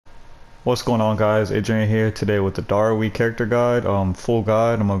What's going on, guys? Adrian here today with the Darui character guide, full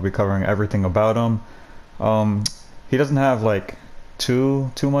guide. I'm gonna be covering everything about him. Um, he doesn't have like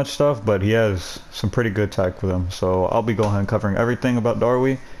too much stuff, but he has some pretty good tech with him. So I'll be going ahead and covering everything about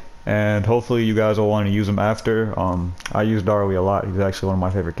Darui, and hopefully you guys will want to use him after. I use Darui a lot. He's actually one of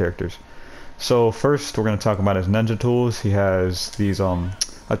my favorite characters. So first, we're gonna talk about his ninja tools. He has these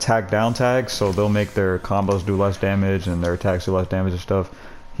attack down tags, so they'll make their combos do less damage and their attacks do less damage and stuff.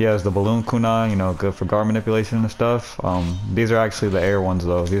 He has the balloon kunai, good for guard manipulation and stuff. These are actually the air ones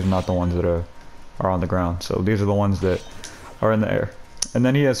though. These are not the ones that are on the ground. So these are the ones that are in the air. And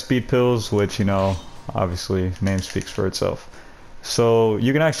then he has speed pills, which, obviously name speaks for itself. So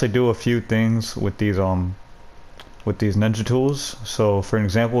you can actually do a few things with these ninja tools. So for an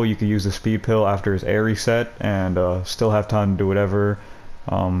example, you could use the speed pill after his air reset and still have time to do whatever.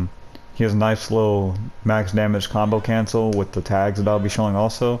 He has a nice little max damage combo cancel with the tags that I'll be showing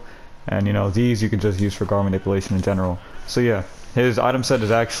also. And these you can just use for guard manipulation in general. So yeah, his item set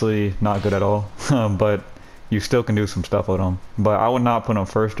is actually not good at all, but you still can do some stuff with him. But I would not put him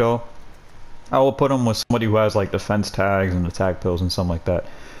first though. I will put him with somebody who has like defense tags and attack pills and something like that.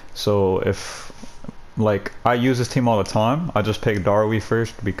 So if like I use this team all the time, I just pick Darui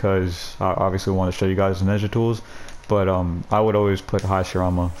first because I obviously want to show you guys the ninja tools. But I would always put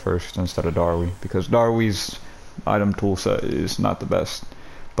Hashirama first instead of Darui because Darui's item tool set is not the best.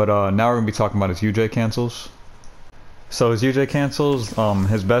 But now we're gonna be talking about his UJ cancels. So his UJ cancels,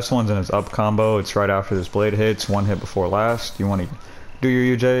 his best one's in his up combo. It's right after this blade hits, one hit before last. You want to do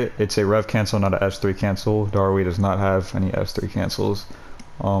your UJ. It's a rev cancel, not a S3 cancel. Darui does not have any S3 cancels.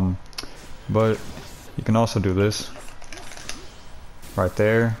 But you can also do this right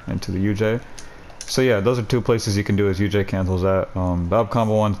there into the UJ. So yeah, those are two places you can do his UJ cancels at. The up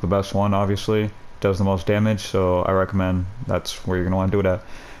combo one's the best one, obviously. Does the most damage, so I recommend that's where you're going to want to do it at.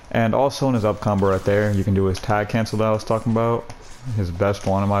 And also in his up combo right there, you can do his tag cancel that I was talking about. His best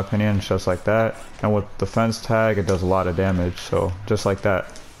one in my opinion, it's just like that. And with defense tag, it does a lot of damage, so just like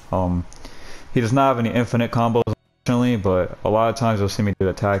that. He does not have any infinite combos, unfortunately, but a lot of times you'll see me do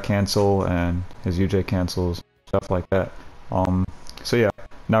the tag cancel and his UJ cancels, stuff like that. So yeah.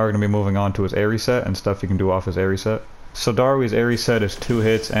 Now we're going to be moving on to his air reset and stuff you can do off his air reset. So Darui's air reset is 2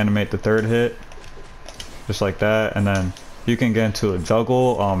 hits, animate the 3rd hit, just like that, and then you can get into a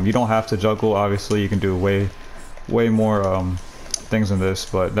juggle. You don't have to juggle, obviously. You can do way more things than this,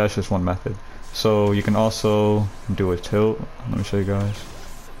 but that's just one method. So you can also do a tilt. Let me show you guys.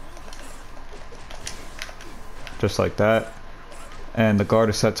 Just like that. And the guard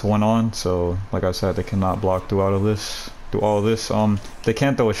is set to 1 on, so like I said, they cannot block through all of this. They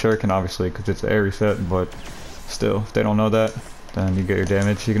can't throw a shuriken obviously because it's an air reset, but still, if they don't know that, then you get your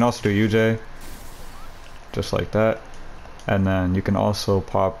damage. You can also do UJ, just like that, and then you can also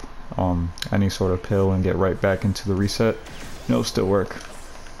pop any sort of pill and get right back into the reset. It'll still work,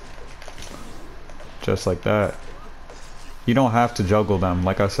 just like that. You don't have to juggle them,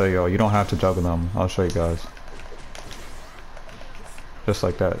 like I say, you don't have to juggle them. I'll show you guys, just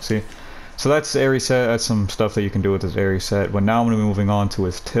like that. See? So that's air reset. That's some stuff that you can do with his air reset. But now I'm going to be moving on to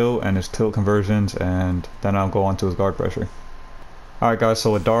his tilt and his tilt conversions, and then I'll go on to his guard pressure. Alright guys,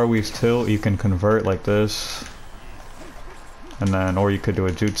 so with Darui's tilt, you can convert like this. And then, or you could do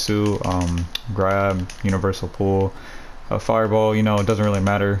a jutsu, grab, universal pull, a fireball, it doesn't really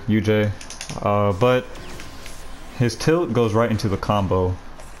matter, UJ. But his tilt goes right into the combo.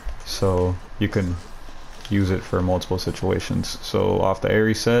 So you can use it for multiple situations. So off the air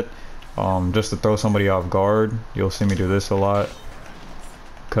reset, just to throw somebody off guard, you'll see me do this a lot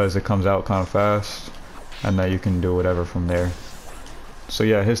because it comes out kind of fast, and then you can do whatever from there. So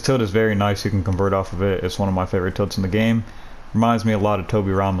yeah, his tilt is very nice. You can convert off of it. It's one of my favorite tilts in the game. Reminds me a lot of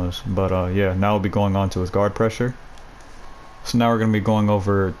Tobirama's. But yeah, now we'll be going on to his guard pressure. So now we're going to be going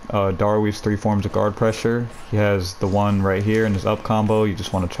over Darui's 3 forms of guard pressure. He has the one right here in his up combo. You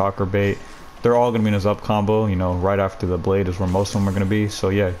just want to chakra bait. They're all going to be in his up combo, right after the blade is where most of them are going to be. So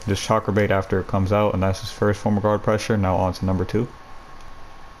yeah, just chakra bait after it comes out, and that's his first form of guard pressure. Now on to number 2.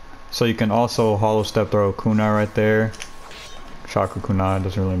 So you can also hollow step throw kunai right there. Chakra kunai,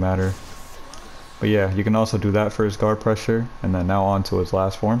 doesn't really matter. But yeah, you can also do that for his guard pressure, and then now on to his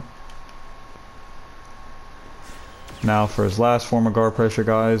last form. Now for his last form of guard pressure,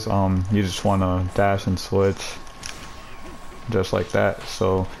 guys, you just want to dash and switch, just like that.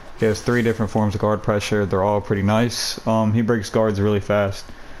 So he has 3 different forms of guard pressure. They're all pretty nice. He breaks guards really fast.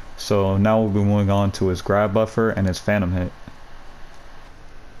 So now we'll be moving on to his grab buffer and his phantom hit.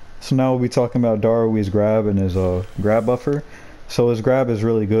 So now we'll be talking about Darui's grab and his grab buffer. So his grab is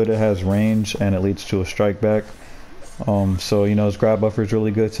really good. It has range and it leads to a strike back. So you know his grab buffer is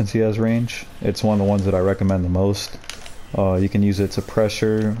really good since he has range. It's one of the ones that I recommend the most. You can use it to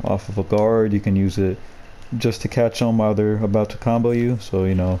pressure off of a guard. You can use it just to catch them while they're about to combo you. So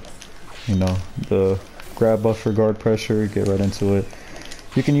you know the grab buffer, guard pressure, get right into it.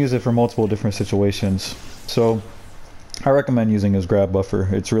 You can use it for multiple different situations. So I recommend using his grab buffer.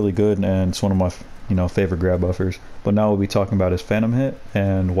 It's really good and it's one of my favorite grab buffers. But now we'll be talking about his phantom hit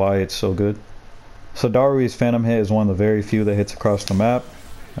and why it's so good. So Darui's phantom hit is one of the very few that hits across the map.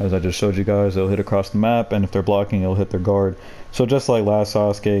 As I just showed you guys, it'll hit across the map, and if they're blocking, it'll hit their guard. So just like last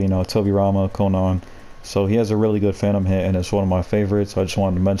Sasuke, Tobirama, Konan. So he has a really good phantom hit, and it's one of my favorites. So I just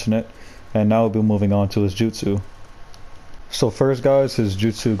wanted to mention it. And now we'll be moving on to his jutsu. So first, guys, his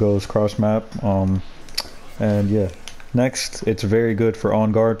jutsu goes cross map. And yeah. Next, it's very good for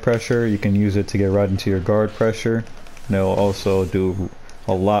on guard pressure. You can use it to get right into your guard pressure. And it'll also do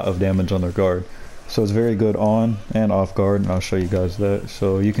a lot of damage on their guard. So it's very good on and off guard, and I'll show you guys that.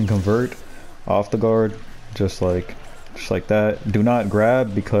 So you can convert off the guard just like that. Do not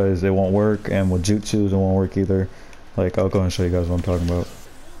grab because it won't work, and with jutsus it won't work either. Like, I'll go ahead and show you guys what I'm talking about.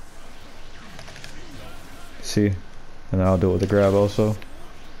 See? And then I'll do it with the grab also.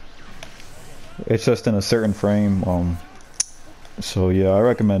 It's just in a certain frame. So yeah, I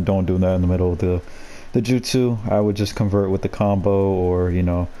recommend don't do that in the middle of the jutsu. I would just convert with the combo, or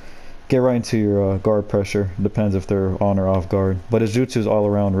get right into your guard pressure. Depends if they're on or off guard. But his jutsu is all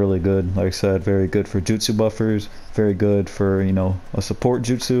around really good. Like I said, very good for jutsu buffers, very good for a support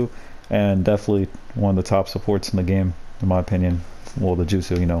jutsu, and definitely one of the top supports in the game, in my opinion. Well, the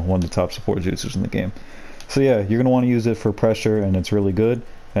jutsu, one of the top support jutsus in the game. So yeah, you're gonna want to use it for pressure, and it's really good.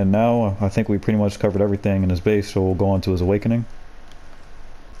 And now I think we pretty much covered everything in his base, so we'll go on to his awakening.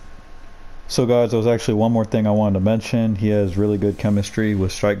 So guys, there was actually one more thing I wanted to mention. He has really good chemistry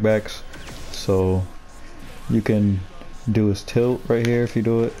with strikebacks. So you can do his tilt right here if you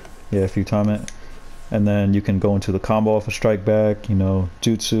do it. Yeah, if you time it. And then you can go into the combo off a strikeback,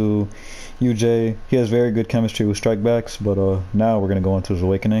 jutsu, UJ. He has very good chemistry with strikebacks, but now we're going to go into his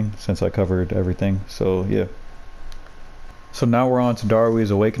awakening since I covered everything. So yeah. So now we're on to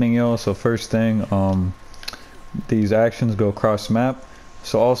Darui's awakening, y'all. So first thing, these actions go cross map.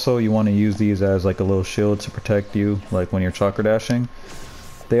 So also you want to use these as like a little shield to protect you, like when you're chakra dashing.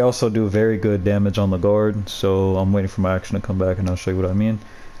 They also do very good damage on the guard, so I'm waiting for my action to come back and I'll show you what I mean.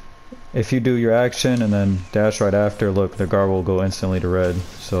 If you do your action and then dash right after, look, the guard will go instantly to red,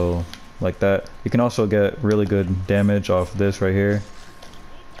 so like that. You can also get really good damage off this right here.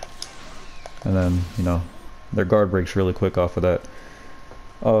 And then, their guard breaks really quick off of that.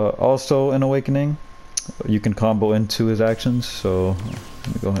 Also in Awakening, you can combo into his actions, so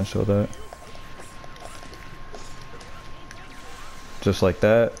let me go ahead and show that. Just like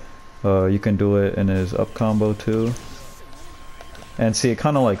that. You can do it in his up combo too. And see, it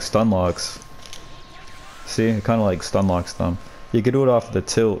kind of like stun locks. See, it kind of like stun locks them. You can do it off the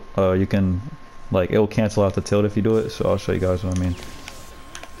tilt. You can, like, it'll cancel out the tilt if you do it, so I'll show you guys what I mean.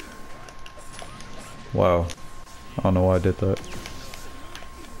 Wow. I don't know why I did that.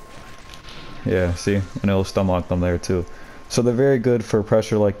 Yeah, see? And it'll stun lock them there too. So they're very good for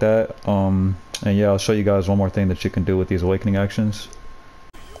pressure like that. And yeah, I'll show you guys one more thing that you can do with these awakening actions.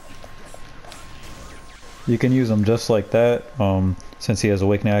 You can use them just like that. Since he has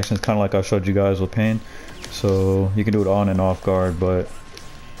awakening actions, kind of like I showed you guys with Pain. So you can do it on and off guard, but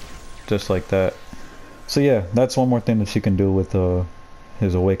just like that. So yeah, that's one more thing that you can do with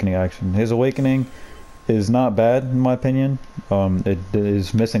his awakening action. His awakening is not bad in my opinion. It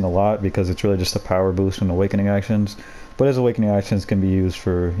is missing a lot because it's really just a power boost in awakening actions, but his awakening actions can be used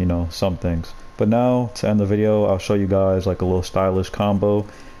for some things. But now to end the video, I'll show you guys like a little stylish combo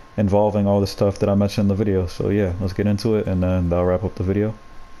involving all the stuff that I mentioned in the video. So yeah, let's get into it and then that'll wrap up the video.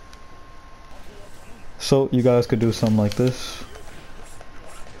 So you guys could do something like this.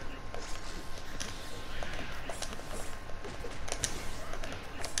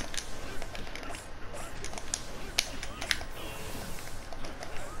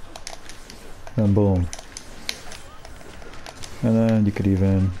 And boom. And then you could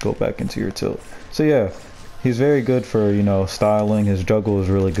even go back into your tilt. So yeah, he's very good for, styling. His juggle is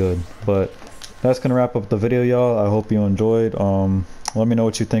really good. But that's going to wrap up the video, y'all. I hope you enjoyed. Let me know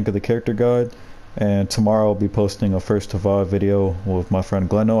what you think of the character guide. And tomorrow I'll be posting a first to VOD video with my friend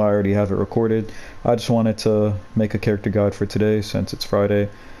Gleno. I already have it recorded. I just wanted to make a character guide for today since it's Friday.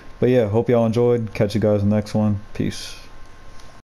 But yeah, hope y'all enjoyed. Catch you guys in the next one. Peace.